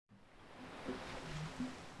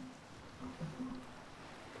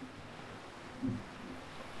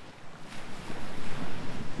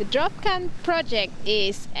The Dropcam project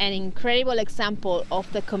is an incredible example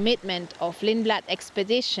of the commitment of Lindblad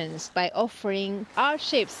expeditions by offering our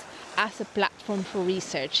ships as a platform for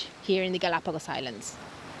research here in the Galapagos Islands.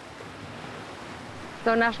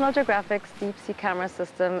 So National Geographic's deep sea camera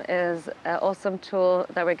system is an awesome tool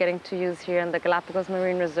that we're getting to use here in the Galapagos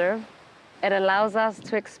Marine Reserve. It allows us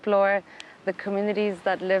to explore the communities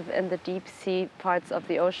that live in the deep sea parts of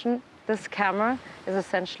the ocean. This camera is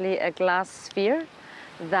essentially a glass sphere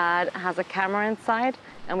that has a camera inside,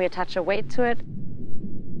 and we attach a weight to it.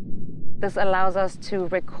 This allows us to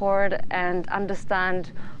record and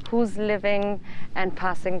understand who's living and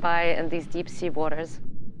passing by in these deep sea waters.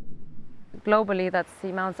 Globally, that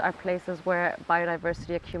seamounts are places where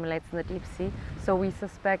biodiversity accumulates in the deep sea. So we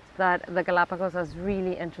suspect that the Galapagos has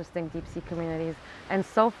really interesting deep sea communities. And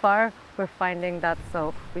so far, we're finding that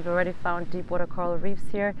so. We've already found deep water coral reefs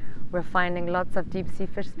here. We're finding lots of deep sea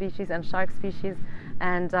fish species and shark species.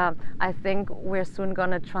 And I think we're soon going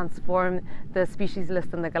to transform the species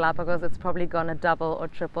list in the Galapagos. It's probably going to double or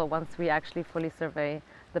triple once we actually fully survey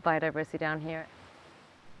the biodiversity down here.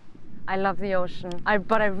 I love the ocean,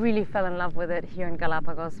 but I really fell in love with it here in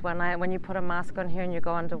Galapagos. When you put a mask on here and you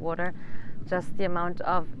go underwater, just the amount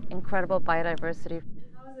of incredible biodiversity.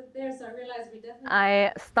 How was it there? So I realized we definitely...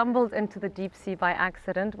 I stumbled into the deep sea by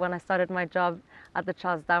accident when I started my job at the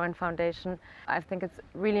Charles Darwin Foundation. I think it's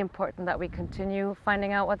really important that we continue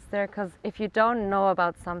finding out what's there, because if you don't know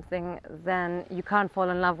about something, then you can't fall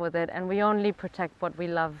in love with it. And we only protect what we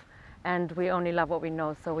love, and we only love what we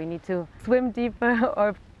know. So we need to swim deeper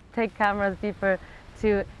or take cameras deeper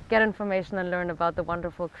to get information and learn about the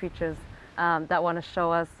wonderful creatures that want to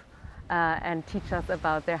show us and teach us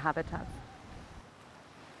about their habitats.